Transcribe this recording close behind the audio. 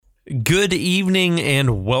Good evening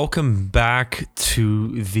and welcome back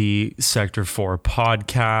to the Sector 4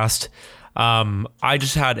 podcast. I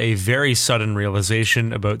just had a very sudden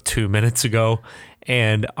realization about 2 minutes ago,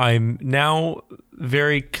 and I'm now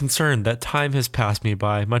very concerned that time has passed me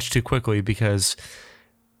by much too quickly because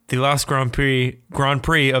the last Grand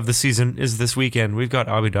Prix of the season is this weekend. We've got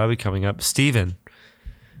Abu Dhabi coming up. Steven,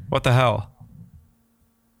 what the hell?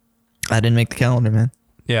 I didn't make the calendar, man.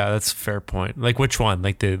 Yeah, that's a fair point. Like which one?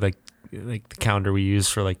 Like the calendar we use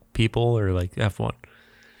for like people or like F1?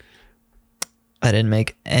 I didn't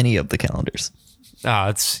make any of the calendars.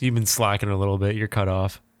 You've been slacking a little bit. You're cut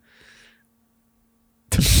off.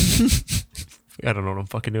 I don't know what I'm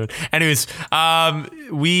fucking doing. Anyways,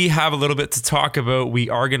 we have a little bit to talk about. We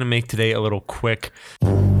are going to make today a little quick.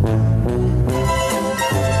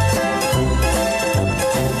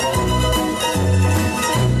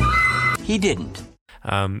 He didn't.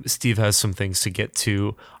 Steve has some things to get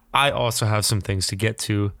to. I also have some things to get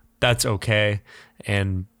to. That's okay.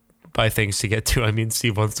 And by things to get to, I mean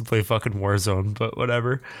Steve wants to play fucking Warzone, but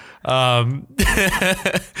whatever. We're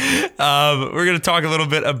going to talk a little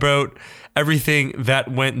bit about everything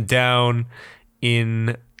that went down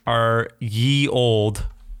in our ye old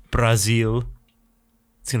Brazil.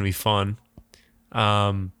 It's going to be fun.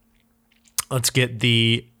 Let's get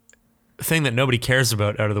the thing that nobody cares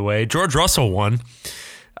about out of the way. George Russell won.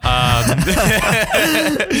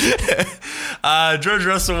 George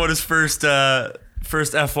Russell won his first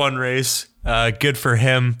F1 race. Good for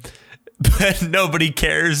him. But nobody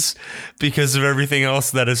cares because of everything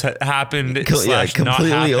else that has happened.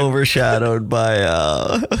 Completely overshadowed by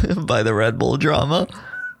the Red Bull drama.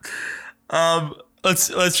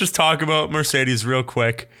 Let's just talk about Mercedes real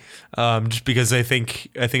quick, just because I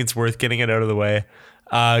think it's worth getting it out of the way.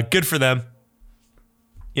 Good for them.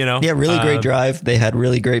 You know, yeah, really great drive. They had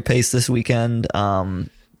really great pace this weekend.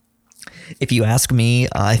 If you ask me,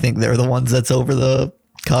 I think they're the ones that's over the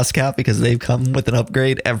cost cap because they've come with an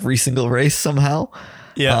upgrade every single race somehow.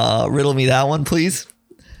 Yeah. Riddle me that one, please.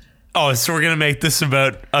 Oh, so we're going to make this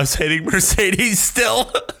about us hating Mercedes still?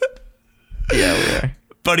 Yeah, we are.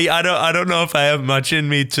 Buddy, I don't know if I have much in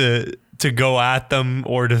me to go at them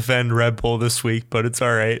or defend Red Bull this week, but it's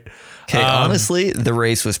all right. Okay, honestly, the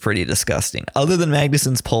race was pretty disgusting. Other than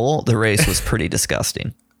Magnussen's pole, the race was pretty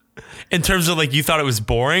disgusting. In terms of like, you thought it was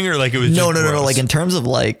boring or like it was No. gross? Like in terms of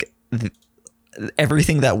like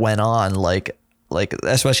everything that went on, like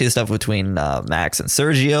especially the stuff between Max and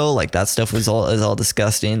Sergio, like that stuff is all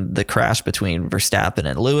disgusting. The crash between Verstappen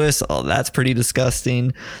and Lewis, that's pretty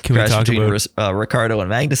disgusting. Can we talk between about Ricardo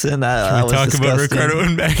and Magnussen? Can we talk about Ricardo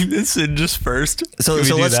and Magnussen just first? So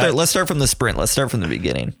let's start from the sprint. Let's start from the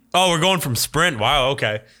beginning. Oh, we're going from sprint. Wow.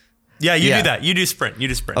 Okay. Yeah, do that. You do sprint.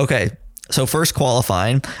 Okay. So first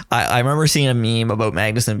qualifying, I remember seeing a meme about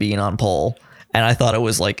Magnussen being on pole, and I thought it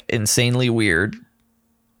was like insanely weird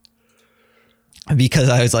because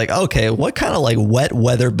I was like, okay, what kind of like wet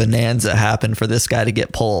weather bonanza happened for this guy to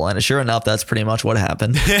get pole? And sure enough, that's pretty much what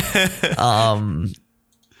happened.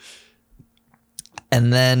 And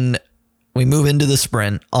then we move into the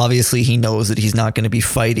sprint. Obviously, he knows that he's not going to be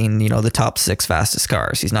fighting, the top 6 fastest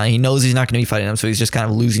cars. He knows he's not going to be fighting them. So he's just kind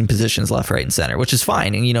of losing positions left, right, and center, which is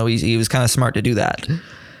fine. And, he was kind of smart to do that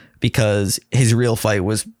because his real fight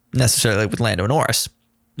was necessarily with Lando Norris.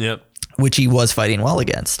 Yep. Which he was fighting well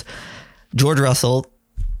against. George Russell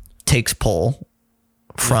takes pole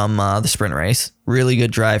from the sprint race. Really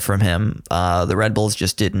good drive from him. The Red Bulls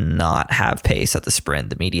just did not have pace at the sprint.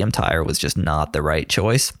 The medium tire was just not the right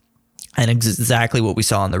choice. And exactly what we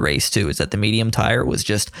saw in the race, too, is that the medium tire was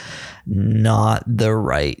just not the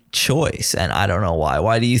right choice. And I don't know why.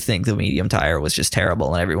 Why do you think the medium tire was just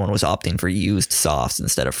terrible and everyone was opting for used softs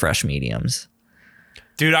instead of fresh mediums?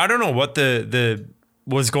 Dude, I don't know what the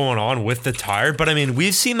was going on with the tire, but I mean,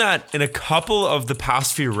 we've seen that in a couple of the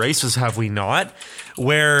past few races, have we not?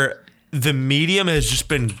 Where the medium has just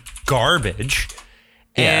been garbage.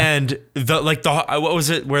 Yeah. And what was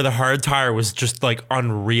it where the hard tire was just like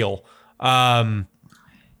unreal. It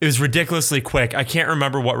was ridiculously quick. I can't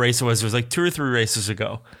remember what race it was. It was like 2 or 3 races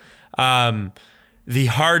ago. The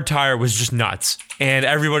hard tire was just nuts and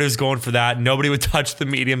everybody was going for that. Nobody would touch the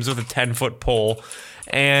mediums with a 10-foot pole.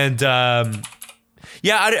 And, I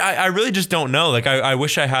really just don't know. Like, I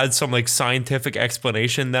wish I had some like scientific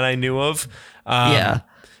explanation that I knew of. Yeah.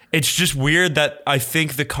 It's just weird that I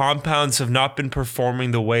think the compounds have not been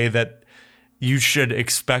performing the way that you should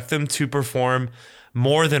expect them to perform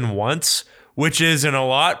more than once, which isn't a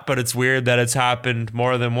lot, but it's weird that it's happened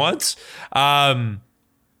more than once.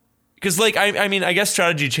 Because like, I mean, I guess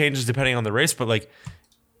strategy changes depending on the race, but like,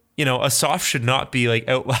 a soft should not be like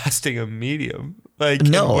outlasting a medium. Like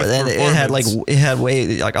No, with and performance. it had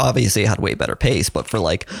way like obviously it had way better pace, but for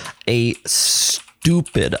like a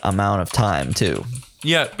stupid amount of time too.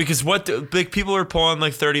 Yeah, because like people are pulling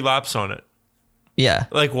like 30 laps on it. Yeah.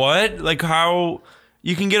 Like what? Like how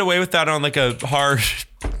you can get away with that on like a hard,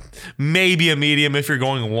 maybe a medium if you're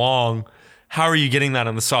going long. How are you getting that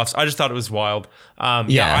on the softs? I just thought it was wild.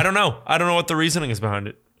 Yeah, I don't know. I don't know what the reasoning is behind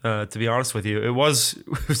it. To be honest with you, it was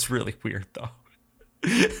really weird though.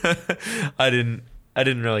 I didn't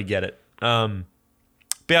really get it. But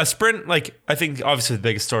yeah, sprint. Like I think obviously the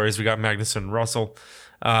biggest story is we got Magnussen and Russell,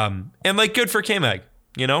 and like good for K-Mag.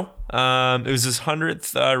 It was his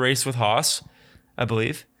 100th race with Haas, I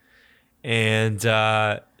believe, and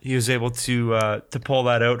he was able to pull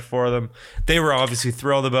that out for them. They were obviously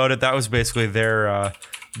thrilled about it. That was basically their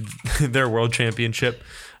world championship.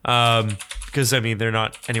 Because I mean they're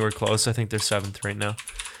not anywhere close. I think they're 7th right now.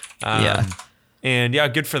 And yeah,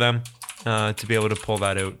 good for them to be able to pull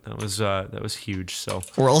that out. That was huge. So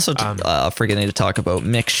we're also forgetting to talk about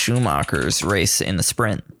Mick Schumacher's race in the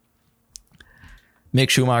sprint. Mick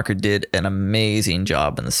Schumacher did an amazing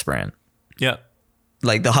job in the sprint. Yeah,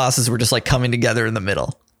 like the Haas's were just like coming together in the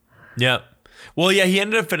middle. Yeah. Well, yeah, he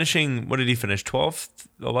ended up finishing. What did he finish? 12th,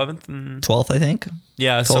 11th, and 12th, I think.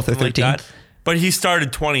 Yeah, 12th something or 13th. like that. But he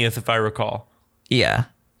started 20th, if I recall. Yeah.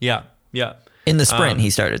 Yeah. In the sprint, he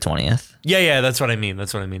started 20th. Yeah, that's what I mean.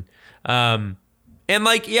 And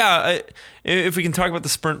like, yeah, if we can talk about the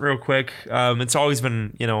sprint real quick, it's always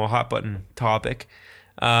been, a hot button topic.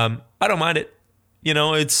 I don't mind it.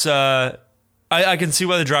 It's I can see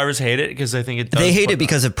why the drivers hate it because I think it does. They hate it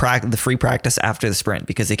because of the free practice after the sprint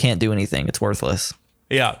because they can't do anything. It's worthless.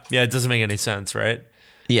 Yeah, it doesn't make any sense, right?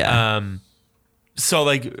 Yeah. So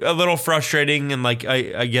like a little frustrating, and like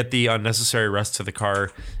I get the unnecessary rest to the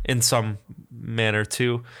car in some manner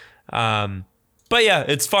too. But yeah,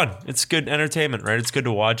 it's fun. It's good entertainment, right? It's good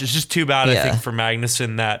to watch. It's just too bad, I think, for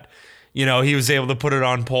Magnussen that, he was able to put it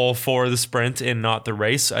on pole for the sprint and not the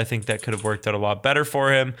race. I think that could have worked out a lot better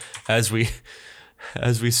for him as we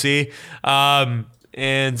see. Yeah,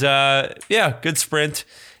 good sprint.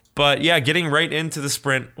 But yeah, getting right into the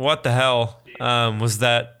sprint, what the hell was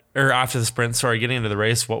that? Or after the sprint, sorry, getting into the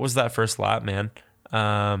race. What was that first lap, man?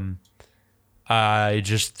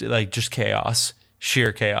 Just chaos,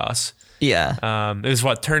 sheer chaos. Yeah. It was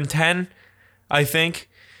turn 10, I think.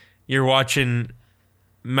 You're watching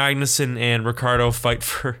Magnussen and Ricciardo fight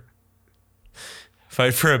for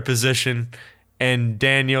a position, and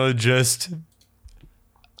Daniel just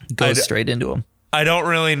goes straight into him. I don't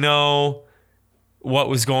really know what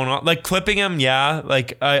was going on. Like clipping him, yeah.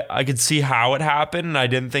 Like I could see how it happened. I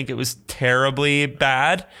didn't think it was terribly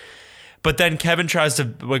bad. But then Kevin tries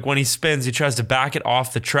to, like when he spins, he tries to back it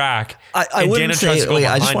off the track. I wouldn't say,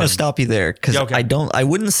 I just want to stop you there because I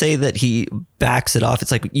wouldn't say that he backs it off.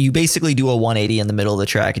 It's like you basically do a 180 in the middle of the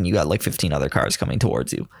track and you got like 15 other cars coming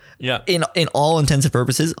towards you. Yeah. In all intents and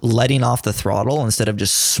purposes, letting off the throttle instead of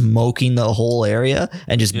just smoking the whole area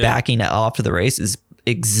and just backing it off to the race is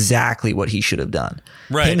exactly what he should have done.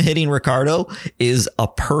 Right. Him hitting Ricciardo is a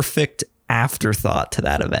perfect afterthought to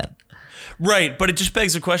that event. Right, but it just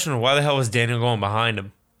begs the question of why the hell was Daniel going behind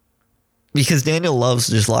him? Because Daniel loves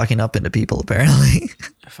just locking up into people, apparently.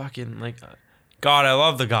 Fucking, like, God, I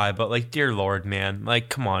love the guy, but, like, dear Lord, man. Like,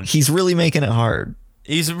 come on. He's really making it hard.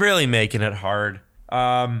 He's really making it hard.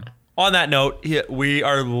 On that note, we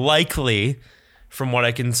are likely, from what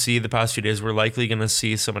I can see the past few days, we're likely going to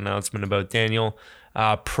see some announcement about Daniel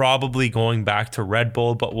probably going back to Red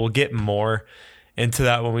Bull, but we'll get more into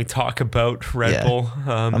that when we talk about Red Bull.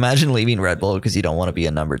 Imagine leaving Red Bull because you don't want to be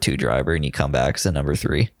a number 2 driver and you come back as a number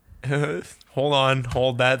 3.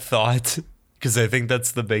 Hold that thought, because I think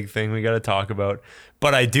that's the big thing we got to talk about.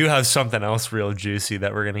 But I do have something else real juicy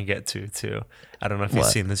that we're going to get to too. I don't know if you've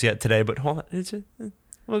seen this yet today, but hold on.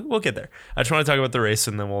 We'll get there. I just want to talk about the race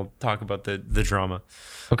and then we'll talk about the drama.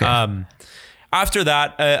 Okay. After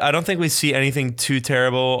that, I don't think we see anything too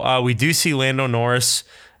terrible. We do see Lando Norris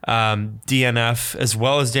DNF, as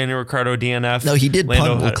well as Daniel Ricciardo DNF. No, he did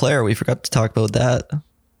punt Leclerc. We forgot to talk about that.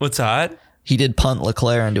 What's that? He did punt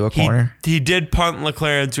Leclerc into a corner. He did punt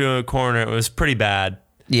Leclerc into a corner. It was pretty bad.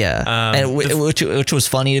 Yeah, and which was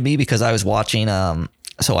funny to me because I was watching.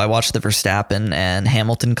 So I watched the Verstappen and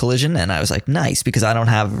Hamilton collision, and I was like, nice, because I don't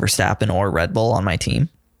have Verstappen or Red Bull on my team.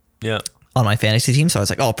 Yeah. On my fantasy team. So I was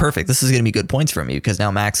like, oh, perfect. This is going to be good points for me because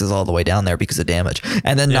now Max is all the way down there because of damage.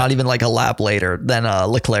 And then not even like a lap later, then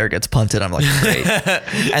Leclerc gets punted. I'm like, great.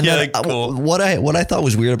 And then cool. What I thought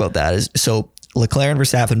was weird about that is, so Leclerc and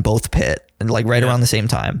Verstappen both pit and like right around the same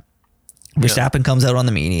time. Verstappen comes out on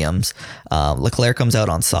the mediums. Leclerc comes out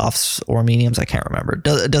on softs or mediums. I can't remember.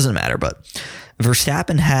 It doesn't matter. But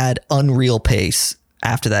Verstappen had unreal pace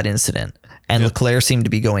after that incident, and Leclerc seemed to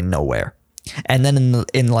be going nowhere. And then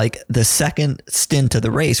in like the second stint of the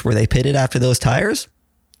race where they pitted after those tires,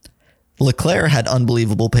 Leclerc had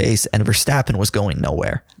unbelievable pace, and Verstappen was going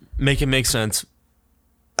nowhere. Make it make sense.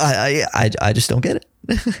 I just don't get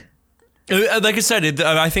it. Like I said,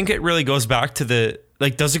 I think it really goes back to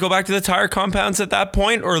does it go back to the tire compounds at that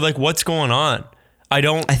point, or like what's going on? I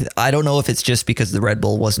don't know if it's just because the Red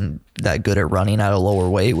Bull wasn't that good at running at a lower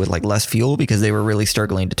weight with like less fuel, because they were really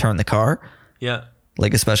struggling to turn the car. Yeah.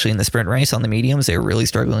 Like especially in the sprint race on the mediums, they were really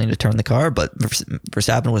struggling to turn the car, but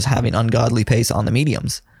Verstappen was having ungodly pace on the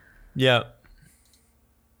mediums. Yeah.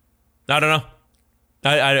 I don't know.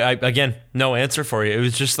 I again, no answer for you. It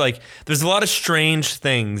was just like, there's a lot of strange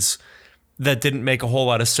things that didn't make a whole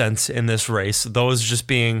lot of sense in this race. Those just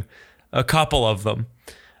being a couple of them.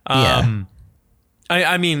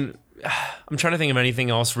 I mean, I'm trying to think of anything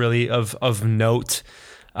else really of note.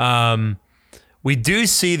 We do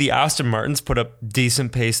see the Aston Martins put up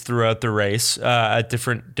decent pace throughout the race at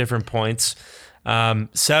different points.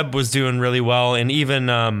 Seb was doing really well, and even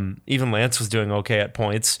Lance was doing okay at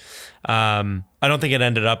points. I don't think it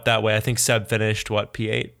ended up that way. I think Seb finished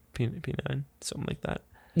P8, P9, something like that.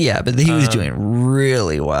 Yeah, but he was doing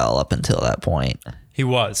really well up until that point. He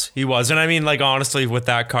was, and I mean, like honestly, with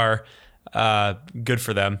that car, good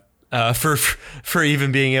for them for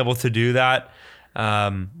even being able to do that.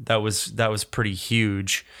 That was pretty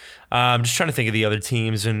huge. I'm just trying to think of the other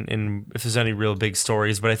teams and if there's any real big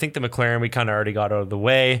stories, but I think the McLaren we kind of already got out of the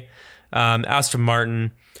way. Aston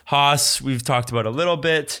Martin, Haas, we've talked about a little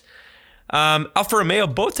bit. Alfa Romeo,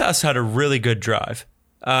 Bottas had a really good drive.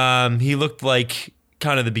 He looked like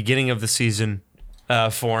kind of the beginning of the season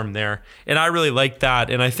form there, and I really liked that.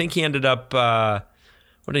 And I think he ended up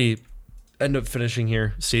what did he end up finishing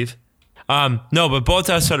here, Steve? No, but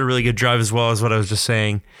Bottas had a really good drive as well, as what I was just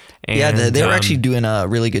saying. And, yeah, they were actually doing a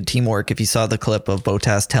really good teamwork. If you saw the clip of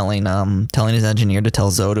Bottas telling his engineer to tell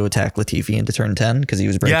Zoe to attack Latifi into turn 10 because he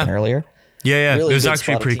was braking earlier. Yeah, really it was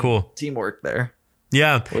actually pretty cool. Teamwork there.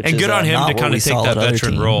 Yeah, and good on him to kind of take that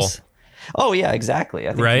veteran role. Oh yeah, exactly.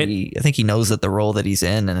 I think he knows that the role that he's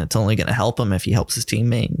in, and it's only going to help him if he helps his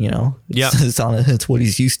teammate. You know, it's what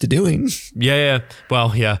he's used to doing. Yeah.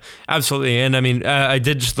 Well, yeah, absolutely. And I mean, I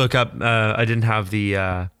did just look up. I didn't have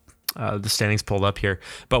the standings pulled up here,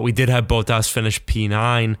 but we did have Bottas finish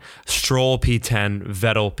P9, Stroll P10,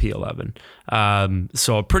 Vettel P11.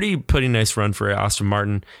 So a pretty nice run for Aston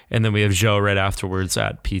Martin, and then we have Zhou right afterwards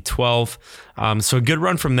at P12. So a good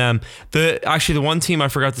run from them. The one team I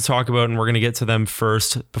forgot to talk about, and we're going to get to them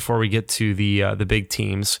first before we get to the big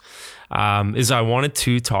teams, is I wanted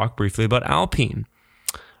to talk briefly about Alpine,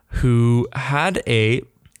 who had a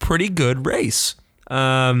pretty good race.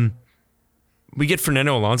 We get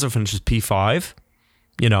Fernando Alonso finishes P5,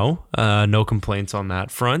 no complaints on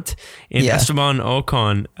that front. And Esteban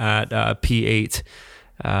Ocon at P8.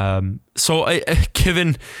 So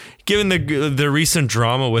given the recent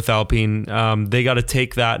drama with Alpine, they got to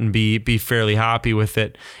take that and be fairly happy with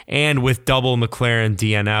it. And with double McLaren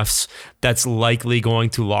DNFs, that's likely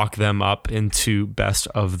going to lock them up into best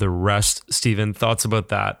of the rest. Steven, thoughts about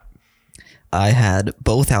that? I had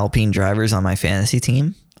both Alpine drivers on my fantasy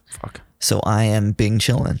team. Fuck. So I am Bing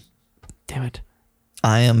chillin'. Damn it.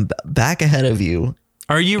 I am back ahead of you.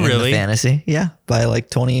 Are you really? The fantasy. Yeah. By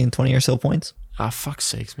like 20 or so points. Ah, fuck's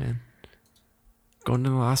sakes, man. Going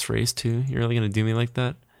to the last race too. You're really going to do me like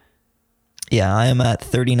that? Yeah. I am at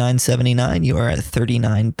 39.79. You are at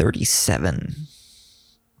 39.37.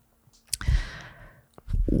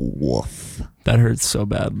 Woof. That hurts so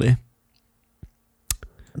badly.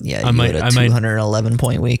 Yeah. You had a 211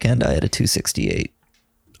 point weekend. I had a 268.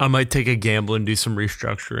 I might take a gamble and do some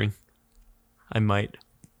restructuring. I might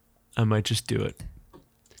just do it.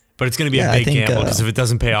 But it's going to be a big gamble, because if it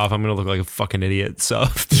doesn't pay off, I'm going to look like a fucking idiot. So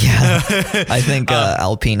yeah, I think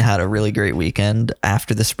Alpine had a really great weekend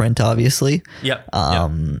after the sprint, obviously. Yep.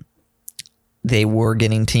 They were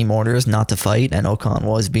getting team orders not to fight, and Ocon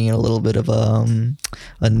was being a little bit of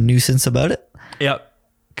a nuisance about it. Yep.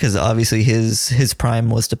 Because obviously his prime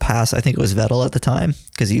was to pass, I think it was Vettel at the time,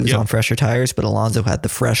 because he was on fresher tires, but Alonso had the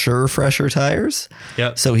fresher tires.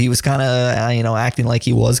 Yep. So he was kind of, acting like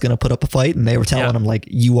he was going to put up a fight, and they were telling him, like,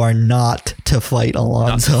 you are not to fight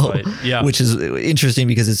Alonso. Not to fight. Yeah. Which is interesting,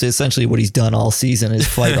 because it's essentially what he's done all season is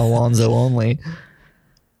fight Alonso only.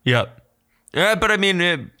 Yep. Yeah, but I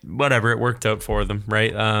mean, whatever, it worked out for them,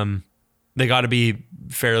 right? they got to be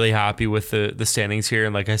fairly happy with the standings here.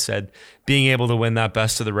 And like I said, being able to win that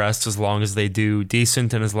best of the rest as long as they do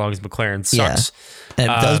decent and as long as McLaren sucks.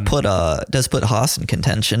 And it does put Haas in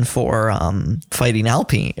contention for fighting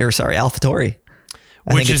AlphaTauri.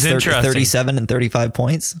 Which is interesting. 37 and 35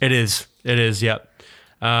 points. It is. Yep.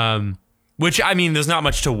 Which, I mean, there's not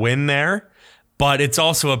much to win there, but it's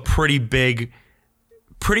also a pretty big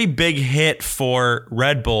hit for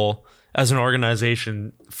Red Bull as an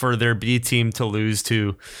organization for their B team to lose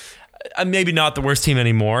to maybe not the worst team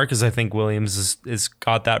anymore, because I think Williams is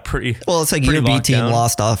got that pretty. Well, it's like your B team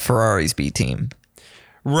lost off Ferrari's B team.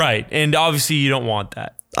 Right. And obviously you don't want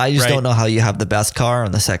that. I just don't know how you have the best car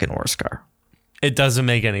and the second worst car. It doesn't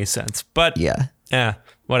make any sense. But yeah,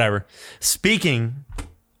 whatever. Speaking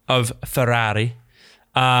of Ferrari,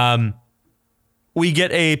 we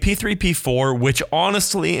get a P3, P4, which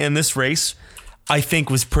honestly in this race, I think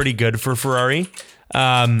was pretty good for Ferrari.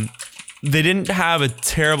 They didn't have a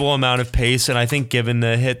terrible amount of pace, and I think given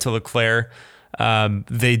the hit to Leclerc,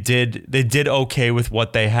 they did okay with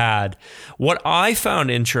what they had. What I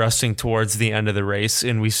found interesting towards the end of the race,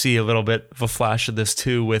 and we see a little bit of a flash of this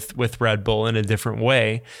too with Red Bull in a different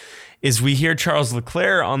way, is we hear Charles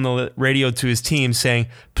Leclerc on the radio to his team saying,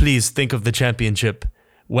 "Please think of the championship,"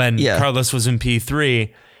 when Carlos was in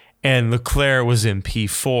P3 and Leclerc was in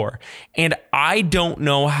P4. And I don't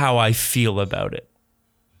know how I feel about it.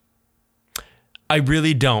 I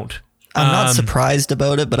really don't. I'm not surprised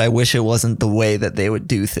about it, but I wish it wasn't the way that they would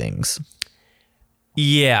do things.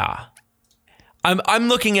 Yeah. I'm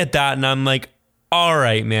looking at that and I'm like, all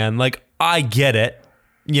right, man, like I get it.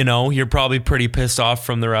 You know, you're probably pretty pissed off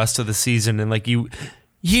from the rest of the season, and like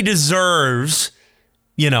he deserves,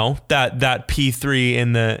 you know, that P3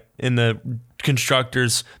 in the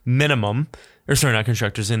constructors minimum, or sorry, not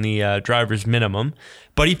constructors, in the drivers minimum,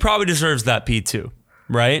 but he probably deserves that P2,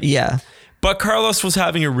 right? Yeah. But Carlos was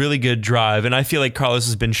having a really good drive, and I feel like Carlos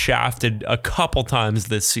has been shafted a couple times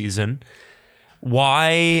this season.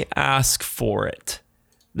 Why ask for it?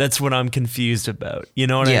 That's what I'm confused about. You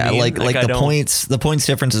know what I mean? Like the points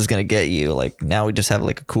difference is going to get you. Like now we just have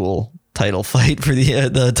like a cool title fight for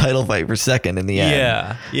the title fight for second in the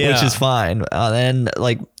end. Yeah. Which is fine. And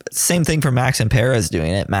like same thing for Max and Perez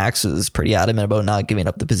doing it. Max was pretty adamant about not giving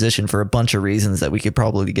up the position for a bunch of reasons that we could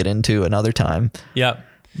probably get into another time. Yep.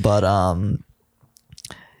 But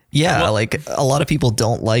like a lot of people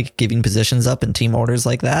don't like giving positions up in team orders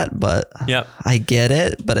like that, but I get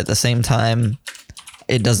it. But at the same time,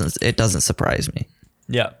 it doesn't surprise me.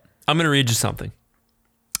 Yeah. I'm going to read you something.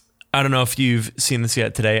 I don't know if you've seen this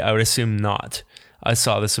yet today. I would assume not. I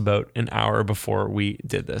saw this about an hour before we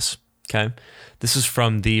did this. Okay. This is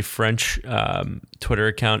from the French Twitter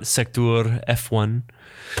account Secteur F1.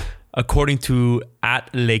 According to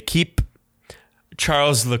 @L'Equipe,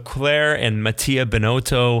 Charles Leclerc and Mattia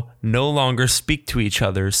Binotto no longer speak to each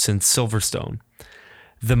other since Silverstone.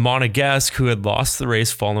 The Monegasque, who had lost the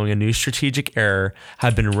race following a new strategic error,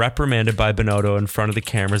 had been reprimanded by Binotto in front of the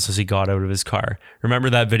cameras as he got out of his car. Remember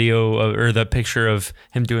that video or that picture of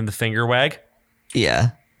him doing the finger wag?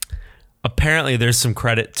 Yeah. Apparently there's some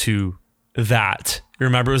credit to that.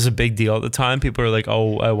 Remember, it was a big deal at the time. People were like,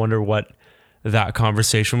 oh, I wonder what that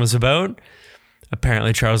conversation was about.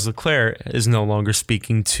 Apparently Charles Leclerc is no longer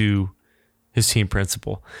speaking to his team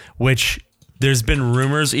principal, which there's been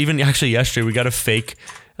rumors, even actually yesterday, we got a fake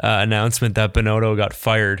announcement that Binotto got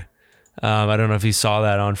fired. I don't know if you saw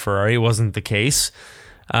that on Ferrari. It wasn't the case.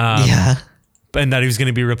 And that he was going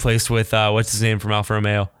to be replaced with, what's his name from Alfa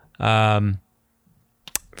Romeo?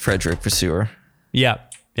 Frederick Vasseur. Yeah.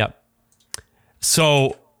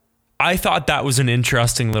 So I thought that was an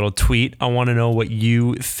interesting little tweet. I want to know what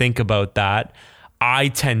you think about that. I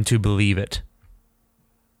tend to believe it.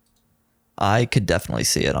 I could definitely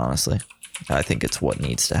see it, honestly. I think it's what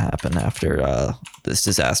needs to happen after this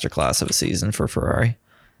disaster class of a season for Ferrari.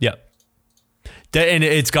 Yep. And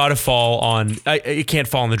it's got to fall on, it can't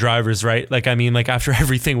fall on the drivers, right? Like, I mean, like after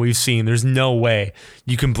everything we've seen, there's no way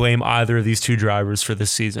you can blame either of these two drivers for this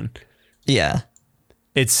season. Yeah.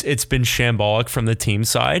 It's been shambolic from the team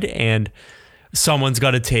side, and someone's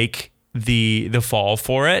got to take the fall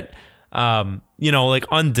for it. You know, like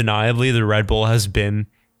undeniably, the Red Bull has been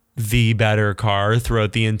the better car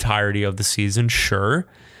throughout the entirety of the season, sure.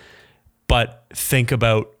 But think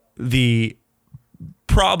about the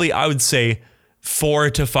probably, I would say, 4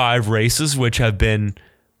 to 5 races which have been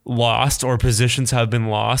lost, or positions have been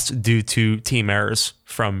lost due to team errors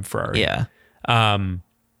from Ferrari. Yeah.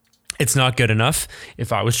 It's not good enough.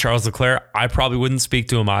 If I was Charles Leclerc, I probably wouldn't speak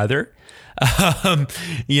to him either.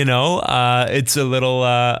 You know, it's a little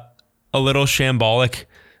shambolic,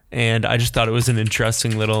 and I just thought it was an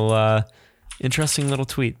interesting little Interesting little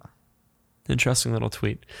tweet.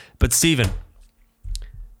 But Steven,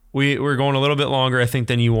 we're going a little bit longer, I think,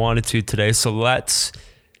 than you wanted to today. So let's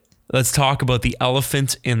talk about the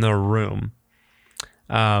elephant in the room.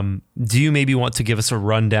 Do you maybe want to give us a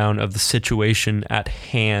rundown of the situation at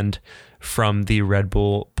hand from the Red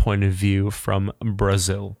Bull point of view from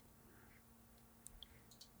Brazil?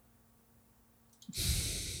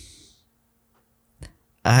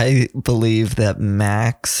 I believe that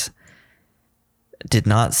Max did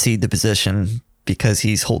not cede the position because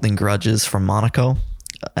he's holding grudges from Monaco,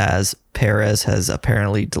 as Perez has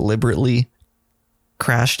apparently deliberately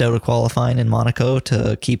crashed out of qualifying in Monaco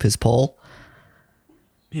to keep his pole.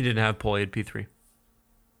 He didn't have pole, he had P3.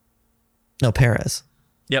 No, Perez.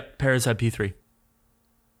 Yep, Perez had P3.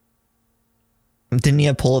 Didn't he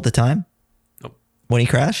have pole at the time? Nope. When he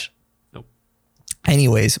crashed? Nope.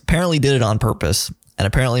 Anyways, apparently did it on purpose. And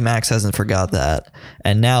apparently Max hasn't forgot that.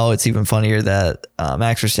 And now it's even funnier that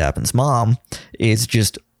Max Verstappen's mom is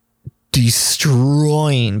just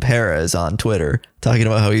destroying Perez on Twitter, talking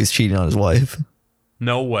about how he's cheating on his wife.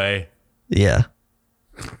 No way. Yeah.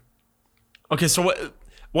 Okay, so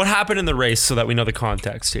what happened in the race so that we know the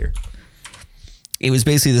context here? It was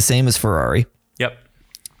basically the same as Ferrari. Yep.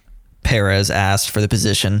 Perez asked for the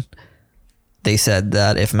position. They said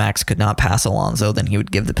that if Max could not pass Alonso, then he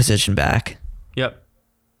would give the position back. Yep.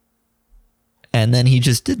 And then he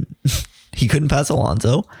just didn't. He couldn't pass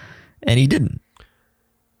Alonso, and he didn't.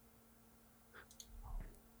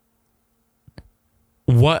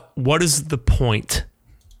 What is the point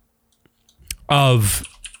of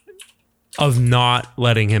not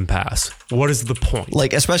letting him pass? What is the point?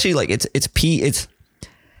 Like, especially like it's P6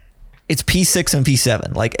 and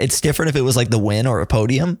P7. Like, it's different if it was like the win or a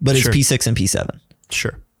podium, but it's Sure. P6 and P7.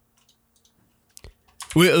 Sure.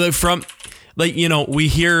 We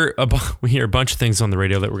hear a bunch of things on the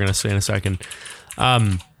radio that we're going to say in a second.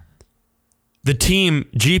 The team,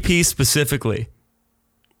 GP specifically,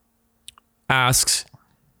 asks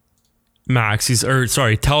Max,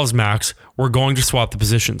 tells Max, we're going to swap the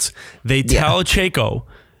positions. They tell Checo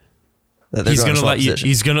That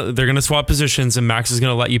they're going to swap positions and Max is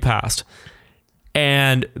going to let you pass.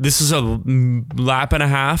 And this is a lap and a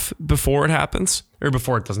half before it happens, or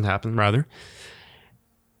before it doesn't happen, rather.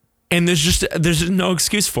 And there's no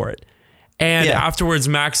excuse for it. And afterwards,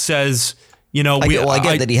 Max says, I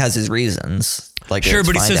get that he has his reasons. Like, sure,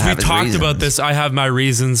 but he says, we talked about this. I have my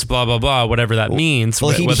reasons, blah, blah, blah, whatever that means.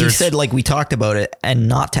 Well, he said, like, we talked about it and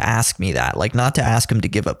not to ask me that, like, not to ask him to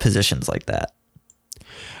give up positions like that.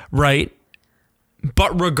 Right.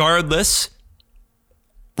 But regardless,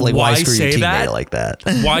 like, why screw say your teammate that? Like that?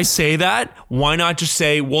 Why say that? Why not just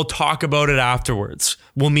say, we'll talk about it afterwards?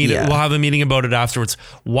 We'll meet. Yeah. We'll have a meeting about it afterwards.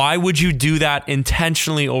 Why would you do that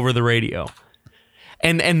intentionally over the radio?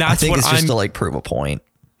 And that's I think what it's just to like prove a point.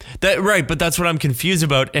 Right, but that's what I'm confused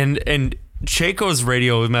about. And Checo's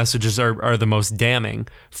radio messages are the most damning,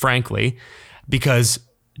 frankly, because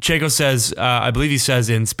Checo says, I believe he says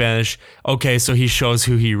in Spanish, okay, so he shows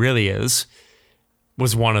who he really is,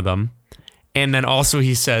 was one of them. And then also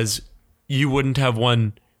he says, you wouldn't have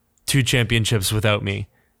won 2 championships without me.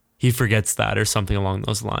 He forgets that or something along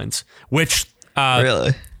those lines, which,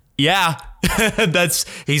 Really? yeah,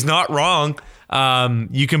 he's not wrong.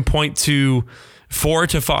 You can point to 4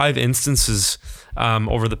 to 5 instances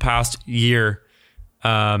over the past year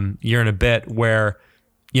and a bit where,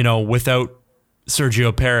 without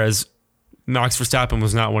Sergio Perez, Max Verstappen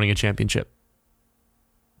was not winning a championship.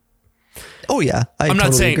 Oh yeah, I'm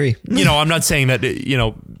not totally saying, agree. I'm not saying that,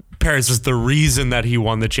 Perez is the reason that he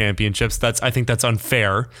won the championships. I think that's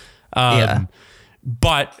unfair. Yeah.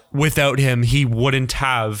 But without him, he wouldn't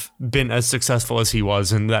have been as successful as he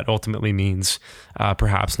was. And that ultimately means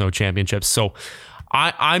perhaps no championships. So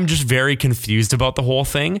I'm just very confused about the whole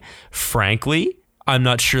thing. Frankly, I'm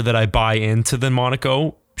not sure that I buy into the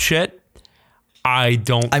Monaco shit. I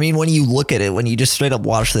mean, when you look at it, when you just straight up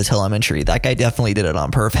watch the telemetry, that guy definitely did it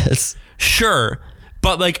on purpose. Sure.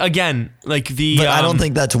 But like, again, like But I don't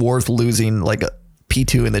think that's worth losing like a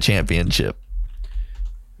P2 in the championship.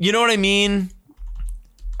 You know what I mean?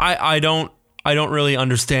 I don't really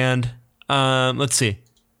understand. Let's see.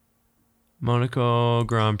 Monaco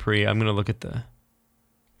Grand Prix. I'm gonna look at the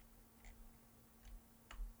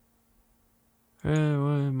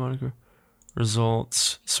Monaco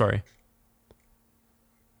results. Sorry.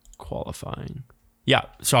 Qualifying. Yeah,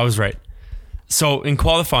 so I was right. So in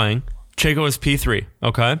qualifying, Checo was P3,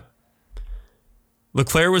 okay?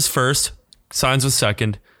 Leclerc was first, Sainz was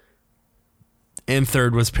second, and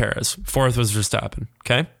third was Perez. Fourth was Verstappen,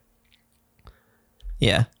 okay?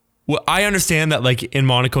 Yeah. Well, I understand that, like, in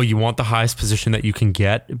Monaco, you want the highest position that you can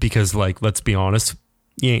get because, like, let's be honest,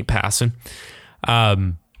 you ain't passing.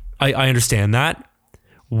 I understand that.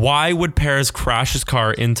 Why would Perez crash his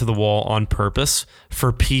car into the wall on purpose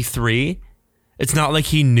for P3? It's not like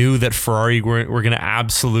he knew that Ferrari were going to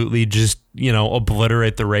absolutely just,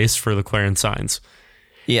 obliterate the race for Leclerc and Sainz.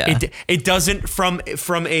 Yeah. It doesn't, from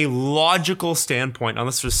a logical standpoint,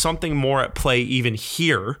 unless there's something more at play even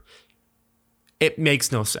here, it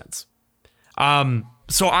makes no sense.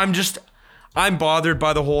 So I'm bothered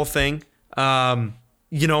by the whole thing.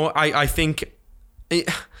 I think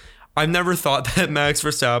I've never thought that Max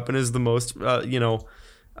Verstappen is the most,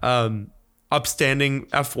 upstanding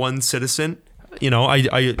F1 citizen.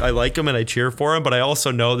 I like him and I cheer for him, but I also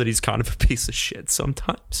know that he's kind of a piece of shit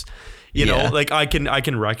sometimes. Like I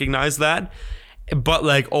can recognize that, but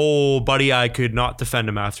like, oh buddy, I could not defend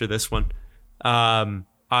him after this one.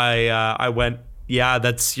 I went, yeah,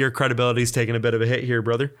 that's your credibility's taking a bit of a hit here,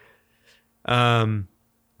 brother. And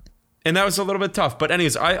that was a little bit tough, but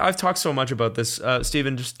anyways, I've talked so much about this.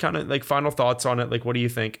 Steven, just kind of like final thoughts on it. Like, what do you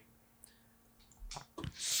think?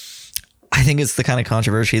 I think it's the kind of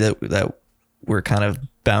controversy that we're kind of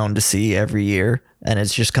bound to see every year, and it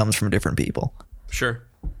just comes from different people. Sure.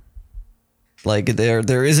 Like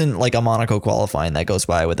there isn't like a Monaco qualifying that goes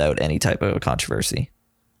by without any type of controversy.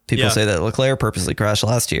 People say that Leclerc purposely crashed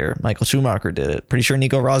last year. Michael Schumacher did it. Pretty sure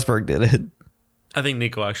Nico Rosberg did it. I think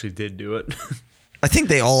Nico actually did do it. I think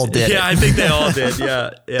they all did. Yeah, I think they all did.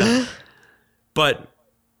 Yeah. But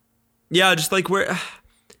yeah, just like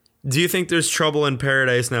do you think there's trouble in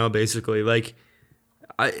paradise now, basically? Like,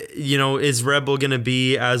 is Red Bull going to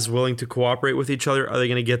be as willing to cooperate with each other? Are they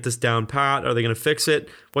going to get this down pat? Are they going to fix it?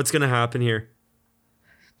 What's going to happen here?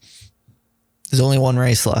 There's only one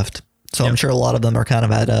race left. So I'm sure a lot of them are kind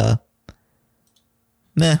of at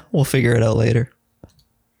we'll figure it out later.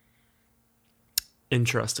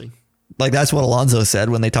 Interesting. Like, that's what Alonso said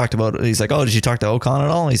when they talked about it. He's like, oh, did you talk to Ocon at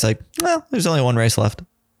all? And he's like, well, there's only one race left.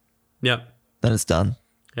 Yeah. Then it's done.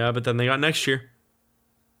 Yeah, but then they got next year.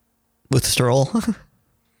 With Stroll.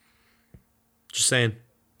 Just saying.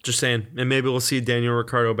 And maybe we'll see Daniel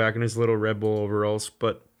Ricciardo back in his little Red Bull overalls.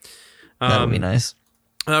 But that would be nice.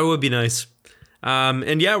 That would be nice.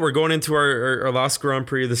 And yeah, we're going into our last Grand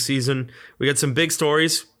Prix of the season. We got some big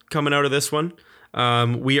stories coming out of this one.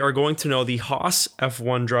 We are going to know the Haas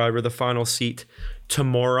F1 driver, the final seat,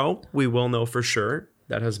 tomorrow. We will know for sure.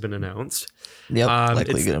 That has been announced. Yep,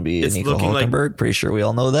 likely going to be Nico Hulkenberg. Pretty sure we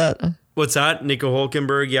all know that. What's that? Nico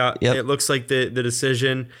Hulkenberg? Yeah, yep. It looks like the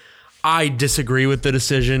decision. I disagree with the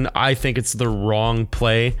decision. I think it's the wrong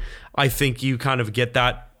play. I think you kind of get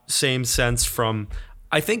that same sense from,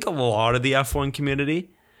 I think, a lot of the F1 community.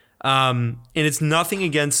 And it's nothing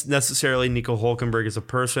against necessarily Nico Hulkenberg as a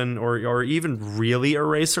person or even really a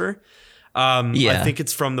racer. I think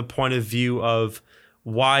it's from the point of view of,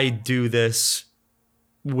 why do this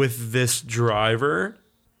with this driver?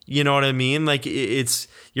 You know what I mean? Like,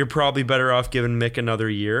 you're probably better off giving Mick another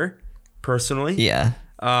year, personally. Yeah.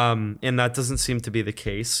 And that doesn't seem to be the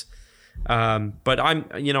case. But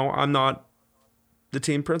I'm not the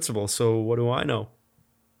team principal, so what do I know?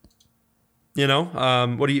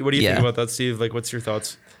 What do you think about that, Steve? Like, what's your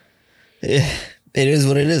thoughts? It is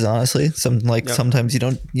what it is, honestly. Sometimes you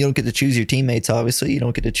don't get to choose your teammates. Obviously, you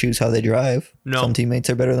don't get to choose how they drive. No. Some teammates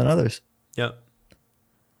are better than others. Yeah.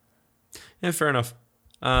 Yeah, fair enough.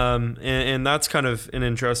 And that's kind of an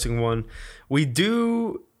interesting one. We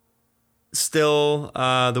do still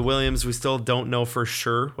the Williams. We still don't know for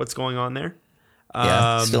sure what's going on there.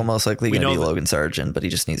 Still most likely going to be Logan Sargent, but he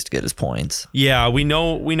just needs to get his points. Yeah, we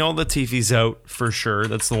know Latifi's out for sure.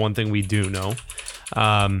 That's the one thing we do know.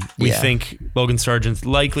 We think Logan Sargent's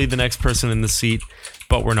likely the next person in the seat,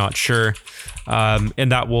 but we're not sure.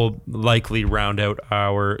 And that will likely round out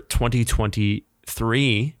our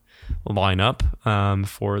 2023 lineup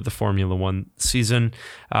for the Formula One season.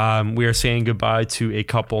 We are saying goodbye to a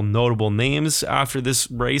couple notable names after this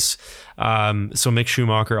race. So Mick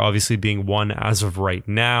Schumacher obviously being one as of right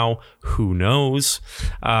now. Who knows?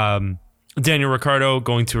 Daniel Ricciardo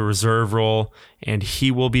going to a reserve role, and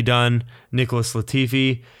he will be done. Nicholas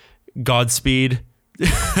Latifi, Godspeed.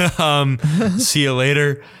 See you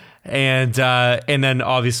later. And then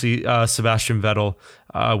obviously Sebastian Vettel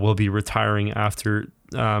will be retiring after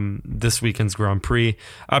this weekend's Grand Prix.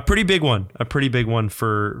 A pretty big one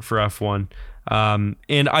for F1.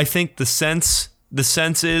 And I think the sense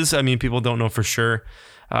is, I mean, people don't know for sure,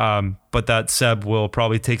 but that Seb will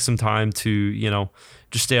probably take some time to,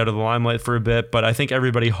 just stay out of the limelight for a bit. But I think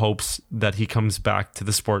everybody hopes that he comes back to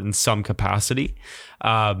the sport in some capacity.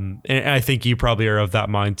 And I think you probably are of that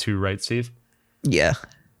mind too, right, Steve? Yeah.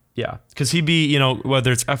 Yeah, because he'd be,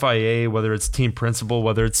 whether it's FIA, whether it's team principal,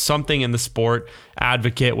 whether it's something in the sport,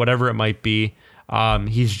 advocate, whatever it might be.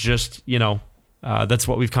 He's just, that's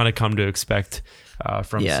what we've kind of come to expect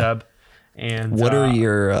from Seb. And what are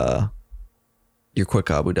your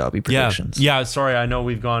quick Abu Dhabi predictions? Yeah. Sorry, I know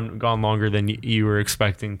we've gone longer than you were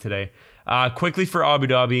expecting today. Quickly for Abu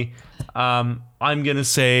Dhabi, I'm gonna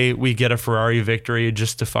say we get a Ferrari victory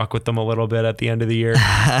just to fuck with them a little bit at the end of the year.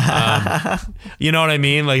 You know what I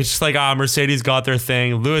mean? Like, it's just like Mercedes got their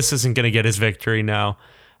thing. Lewis isn't gonna get his victory now.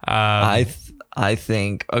 I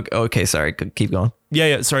think. Okay, sorry. Keep going.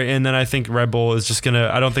 Yeah. Sorry, and then I think Red Bull is just gonna.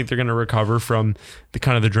 I don't think they're gonna recover from the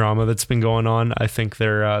kind of the drama that's been going on. I think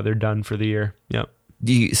they're done for the year. Yep.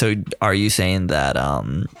 So are you saying that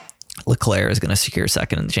Leclerc is going to secure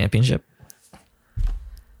second in the championship?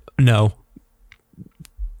 No.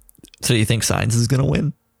 So you think Sainz is going to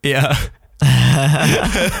win? Yeah.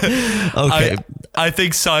 Okay. I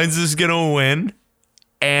think Sainz is going to win,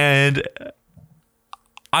 and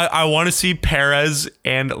I want to see Perez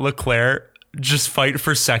and Leclerc just fight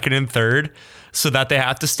for second and third so that they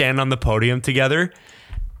have to stand on the podium together,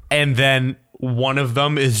 and then one of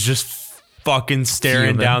them is just fucking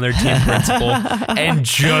staring down their team principal and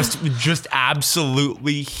just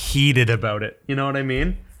absolutely heated about it. You know what I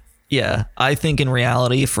mean? Yeah, I think in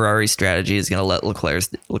reality, Ferrari's strategy is going to let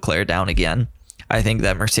Leclerc down again. I think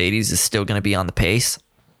that Mercedes is still going to be on the pace.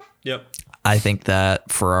 Yep. I think that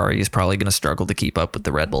Ferrari is probably going to struggle to keep up with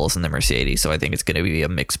the Red Bulls and the Mercedes. So I think it's going to be a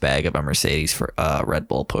mixed bag of a Mercedes for Red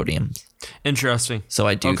Bull podium. Interesting. So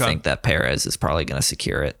I do think that Perez is probably going to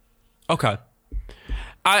secure it. Okay.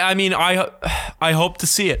 I mean, I hope to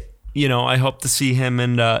see it. I hope to see him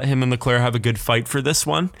and Leclerc have a good fight for this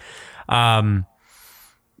one. I'm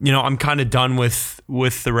kind of done with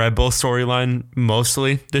the Red Bull storyline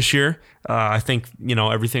mostly this year. I think,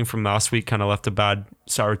 everything from last week kind of left a bad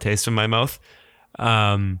sour taste in my mouth.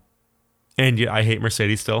 And I hate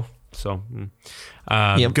Mercedes still. So,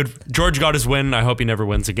 Good. George got his win. I hope he never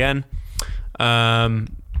wins again.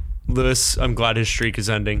 Lewis, I'm glad his streak is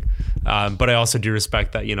ending. But I also do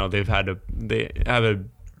respect that, they have a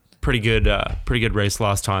pretty good race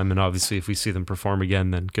last time. And obviously if we see them perform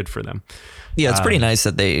again, then good for them. Yeah, it's pretty nice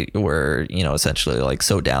that they were, essentially like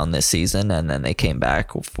so down this season, and then they came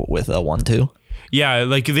back with a 1-2. Yeah,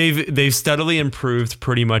 like they've steadily improved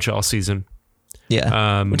pretty much all season.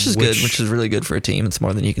 Yeah, which is good, which is really good for a team. It's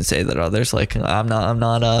more than you can say that others. Like I'm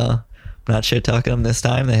not shit talking them this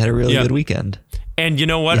time. They had a really good weekend. And you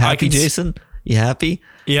know what? You happy, Jason? You happy?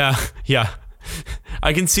 Yeah.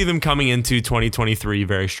 I can see them coming into 2023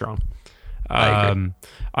 very strong. I agree.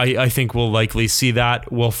 I think we'll likely see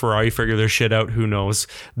that. Will Ferrari figure their shit out? Who knows?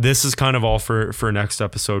 This is kind of all for next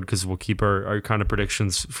episode, because we'll keep our kind of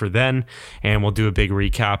predictions for then, and we'll do a big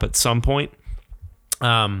recap at some point.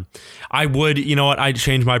 I'd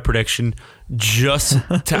change my prediction just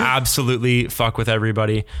to absolutely fuck with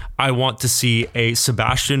everybody. I want to see a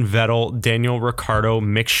Sebastian Vettel, Daniel Ricciardo,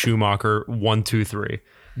 Mick Schumacher 1, 2, 3.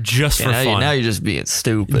 Just for fun. Now you're just being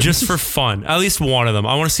stupid. Just for fun. At least one of them.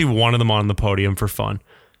 I want to see one of them on the podium for fun.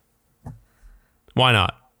 Why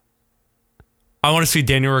not? I want to see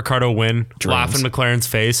Daniel Ricciardo win, laugh in McLaren's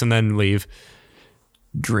face, and then leave.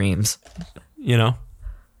 Dreams.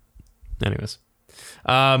 Anyways.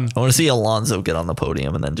 I want to see Alonso get on the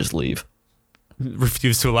podium and then just leave.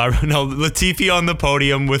 Refuse to elaborate. No, Latifi on the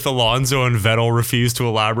podium with Alonso and Vettel refuse to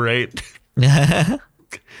elaborate.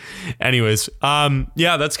 Anyways,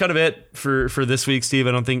 that's kind of it for this week, Steve.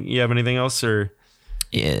 I don't think you have anything else, or?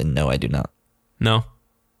 Yeah, no, I do not. No?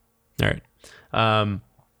 All right.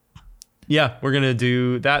 We're going to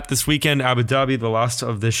do that this weekend, Abu Dhabi, the last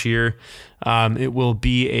of this year. It will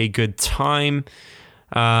be a good time.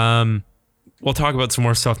 We'll talk about some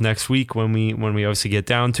more stuff next week when we obviously get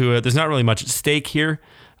down to it. There's not really much at stake here.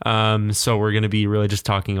 So we're going to be really just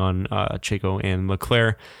talking on Checo and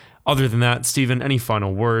Leclerc. Other than that, Steven, any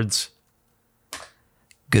final words?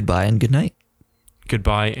 Goodbye and good night.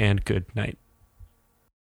 Goodbye and good night.